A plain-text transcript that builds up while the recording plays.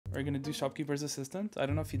We're gonna do Shopkeeper's Assistant. I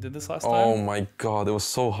don't know if you did this last Oh time. my god, it was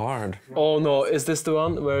so hard. Oh no, is this the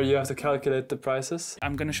one where you have to calculate the prices?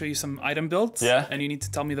 I'm gonna show you some item builds. Yeah. And you need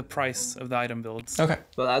to tell me the price of the item builds. Okay.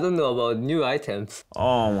 Well, I don't know about new items.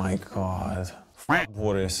 Oh my god.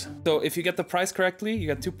 Boris. So if you get the price correctly, you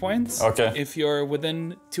get 2 points. Okay. If you're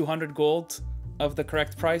within 200 gold of the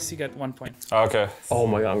correct price, you get 1 point. Okay. Oh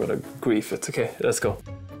my god, I'm gonna grief it. Okay, let's go.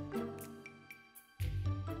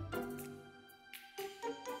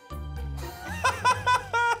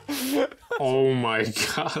 Oh my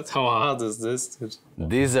god, how hard is this, dude?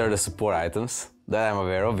 These are the support items that I'm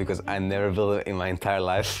aware of because I never built it in my entire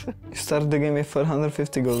life. You started the game with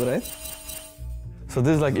 450 gold, right? So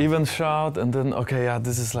this is like even shroud, and then, okay, yeah,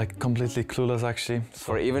 this is like completely clueless actually.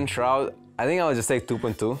 For even shroud, I think I would just take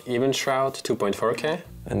 2.2. Even shroud, 2.4k.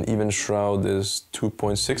 And even shroud is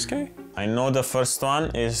 2.6k? I know the first one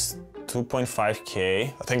is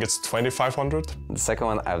 2.5k. I think it's 2,500. The second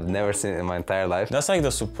one I've never seen in my entire life. That's like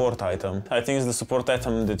the support item. I think it's the support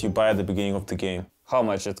item that you buy at the beginning of the game. How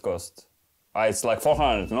much it cost? It's like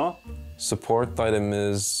 400, no? Support item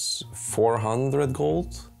is 400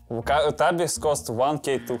 gold. Tabis cost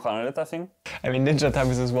 1k 200, I think. I mean, Ninja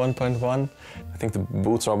Tabis is 1.1. I think the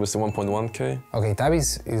boots are obviously 1.1k. Okay,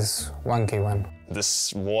 Tabis is 1k1.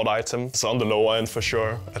 This ward item is on the lower end for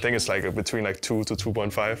sure. I think it's like between like 2 to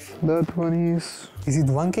 2.5. That one is... Is it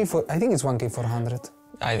 1k for... I think it's 1k 400.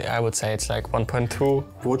 I would say it's like 1.2.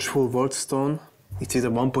 Watchful Wardstone, it's either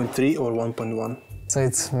 1.3 or 1.1. So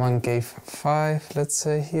it's 1k 5, let's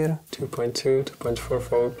say here. 2.2,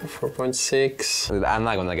 2.4, 4.6. I'm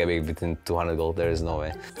not gonna get big between 200 gold, there is no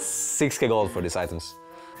way. 6k gold for these items.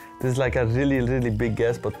 This is like a really big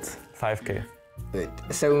guess, but 5k. Wait,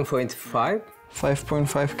 7.5?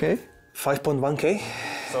 5.5k. 5.1k?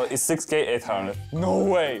 So it's 6k 800. No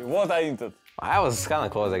way, what I entered. I was kinda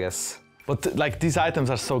close, I guess. But like these items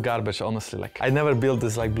are so garbage, honestly. Like I never built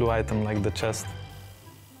this like blue item, like the chest.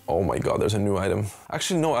 Oh my god, there's a new item.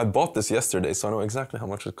 Actually, no, I bought this yesterday, so I know exactly how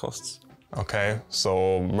much it costs. Okay,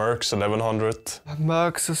 so Mercs 1100.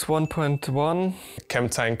 Max is 1.1. Chem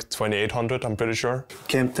Tank 2800, I'm pretty sure.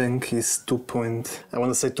 Chem Tank is 2. I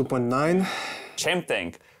want to say 2.9. Chem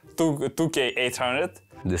Tank, 2k 800.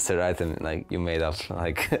 This third item, like, you made up.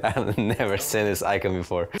 Like, I've never seen this icon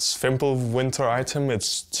before. It's Fimple winter item.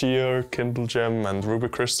 It's Tear, Kindle Gem, and Ruby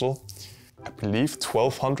Crystal. I believe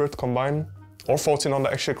 1200 combined. Or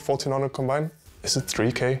 1400, actually 1400 combined. Is it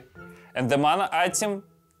 3k? And the mana item,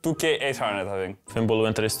 2k 800, I think. Fimble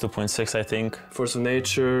Winter is 2.6, I think. Force of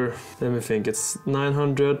Nature, let me think, it's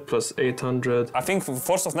 900 plus 800. I think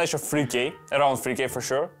Force of Nature 3k, around 3k for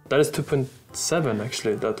sure. That is 2.7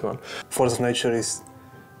 actually, that one. Force of Nature is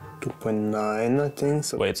 2.9, I think.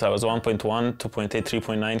 So. Wait, so I was 1.1, 2.8,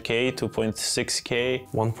 3.9k, 2.6k.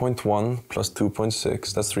 1.1 plus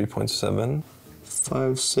 2.6, that's 3.7.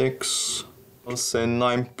 5, 6, I'll say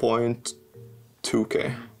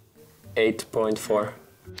 9.2k. 8.4.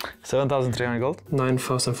 7,300 gold?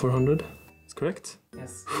 9,400. That's correct?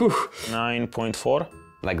 Yes. 9.4.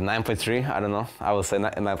 Like 9.3, I don't know. I will say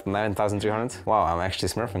 9,300. Wow, I'm actually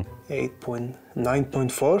smurfing.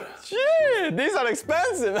 9.4. Shit, these are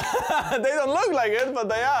expensive. They don't look like it, but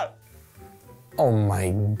they are. Oh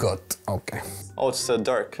my god, okay. Oh, it's the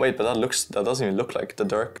Dirk. Wait, but that doesn't even look like the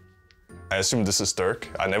Dirk. I assume this is Dirk.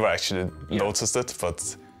 I never actually noticed it,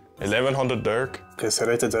 but 1100 Dirk. Okay, so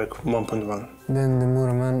rated Dirk 1.1. Then the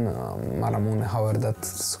Maramune, however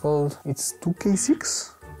that's called, it's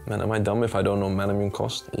 2k6. Man, am I dumb if I don't know Manamune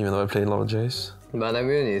cost, even though I played a lot of Jace?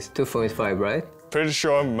 Manamune is 2.5, right? Pretty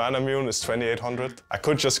sure Manamune is 2800. I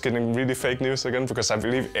could just get really fake news again because I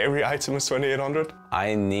believe every item is 2800.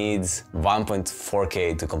 I need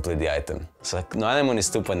 1.4k to complete the item. So like, Manamune is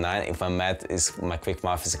 2.9 if my quick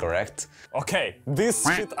math is correct. Okay, this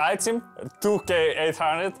shit item, 2k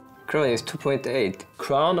 800. Crown is 2.8.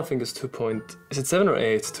 Crown, I think is 2. Is it 7 or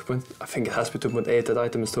 8? I think it has to be 2.8. That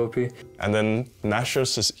item is 2p. And then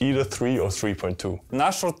Nashor's is either 3 or 3.2.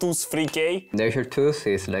 Nashor Tooth 3k. Nashor Tooth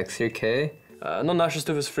is like 3k. No, Nashor's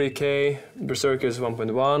Tooth is 3k. Berserker is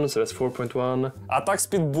 1.1, so that's 4.1. Attack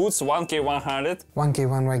Speed Boots 1k 100.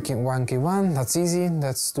 1k1, 1k1, that's easy,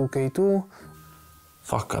 that's 2k2.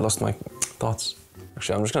 Fuck, I lost my thoughts.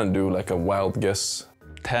 Actually, I'm just gonna do like a wild guess.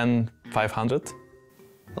 10,500.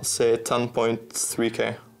 I'll say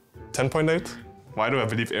 10.3k. 10.8? Why do I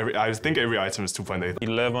believe I think every item is 2.8.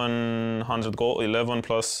 1100 gold, 11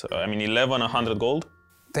 plus, 1100 gold.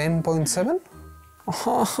 10.7?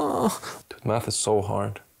 Dude, math is so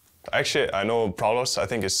hard. Actually, I know Prowlers, I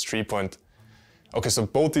think it's 3. Okay, so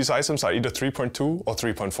both these items are either 3.2 or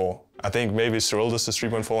 3.4. I think maybe Cyrilus is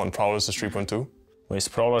 3.4 and Prowlers is 3.2. Is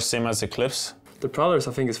Prowler same as Eclipse? The Prowlers,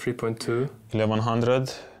 I think, is 3.2.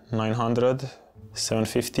 1100, 900,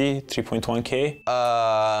 750, 3.1k.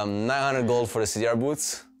 900 gold for the CDR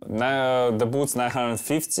boots. Now the boots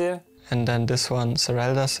 950. And then this one,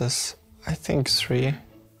 Serelda's is, I think, 3.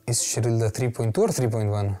 Is Shirilda 3.2 or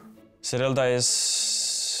 3.1? Serelda is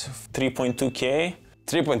 3.2k.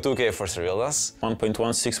 3.2k for Serildas. 1.1,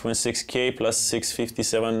 6.6k plus 650,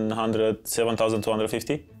 700,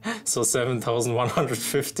 7,250. So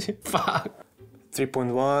 7,150. Fuck.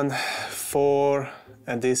 3.1, 4,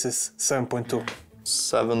 and this is 7.2.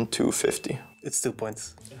 7,250. It's 2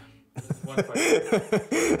 points.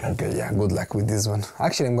 Okay, yeah, good luck with this one.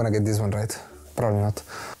 Actually, I'm gonna get this one right. Probably not.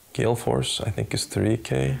 Gale Force, I think, is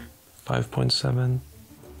 3k. 5.7.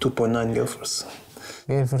 2.9 Gale Force.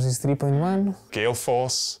 Gale Force is 3.1. Gale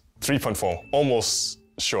Force, 3.4. Almost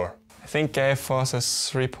sure. I think Gale Force is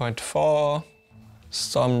 3.4.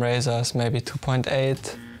 Storm Razor is maybe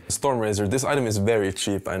 2.8. Storm Razor, this item is very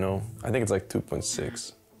cheap, I know. I think it's like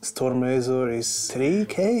 2.6. Storm Razor is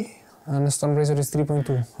 3k. And Storm Razor is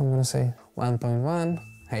 3.2. I'm gonna say 1.1.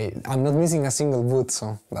 Hey, I'm not missing a single boot,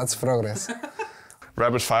 so that's progress.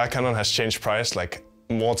 Rapid Fire Cannon has changed price like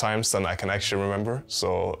more times than I can actually remember.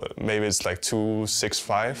 So maybe it's like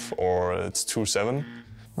 265 or it's 2.7.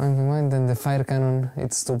 1.1, then the Fire Cannon,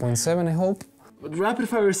 it's 2.7, I hope. But Rapid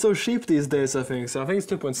Fire is so cheap these days, I think. So I think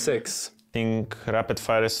it's 2.6. I think Rapid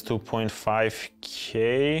Fire is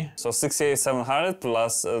 2.5k. So 6k700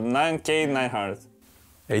 plus 9k 900.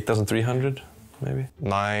 8,300, maybe?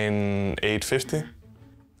 9,850.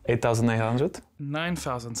 8,800.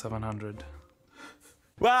 9,700.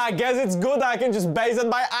 Well, I guess it's good. I can just base it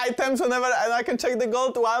by items whenever, and I can check the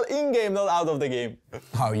gold while in-game, not out of the game.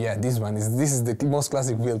 Oh yeah, this is the most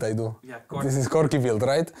classic build I do. Yeah, Corky. This is Corky build,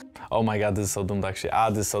 right? Oh my god, this is so doomed actually.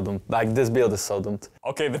 This is so doomed. Like, this build is so doomed.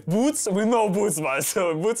 Okay, the boots, we know boots, man.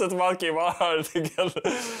 So boots at 1k are hard to get.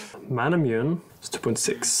 Manamune is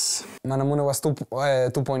 2.6. Manamune was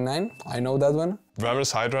 2.9. I know that one.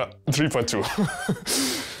 Ramirez Hydra, 3.2.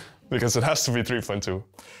 Because it has to be 3.2.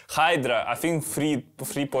 Hydra, I think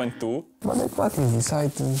 3.2. But like, what is this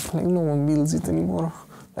item? Like, no one builds it anymore.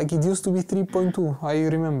 Like, it used to be 3.2, I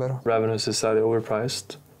remember. Ravenous is slightly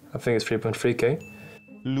overpriced. I think it's 3.3k.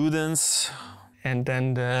 Ludens. And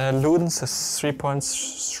then the Ludens is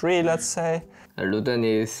 3.3, let's say. Luden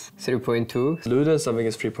is 3.2. Ludens, I think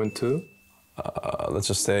it's 3.2. Let's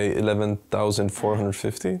just say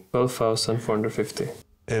 11,450. 12,450.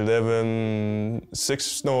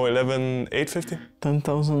 11,850.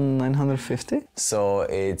 10,950. So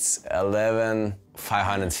it's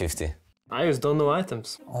 11,550. I just don't know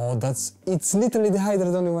items. Oh, it's literally the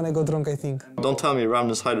Hydra the only one I got wrong, I think. Don't tell me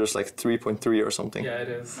Ravenous Hydra is like 3.3 or something. Yeah, it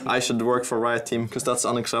is. I should work for Riot Team, because that's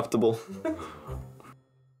unacceptable.